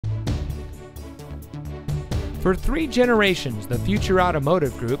For 3 generations, the Future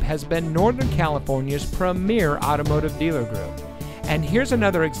Automotive Group has been Northern California's premier automotive dealer group. And here's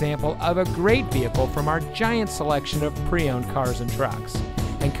another example of a great vehicle from our giant selection of pre-owned cars and trucks,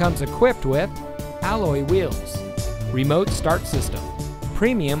 and comes equipped with alloy wheels, remote start system,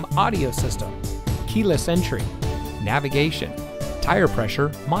 premium audio system, keyless entry, navigation, tire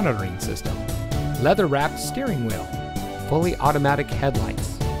pressure monitoring system, leather-wrapped steering wheel, fully automatic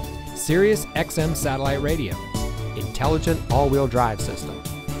headlights, Sirius XM satellite radio, intelligent all-wheel drive system,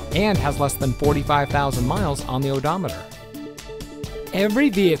 and has less than 45,000 miles on the odometer. Every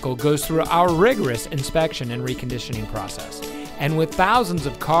vehicle goes through our rigorous inspection and reconditioning process, and with thousands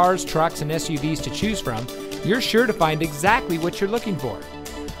of cars, trucks, and SUVs to choose from, you're sure to find exactly what you're looking for.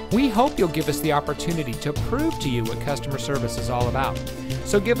 We hope you'll give us the opportunity to prove to you what customer service is all about.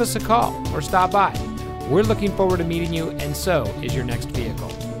 So give us a call or stop by. We're looking forward to meeting you, and so is your next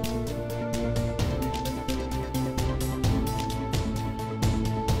vehicle.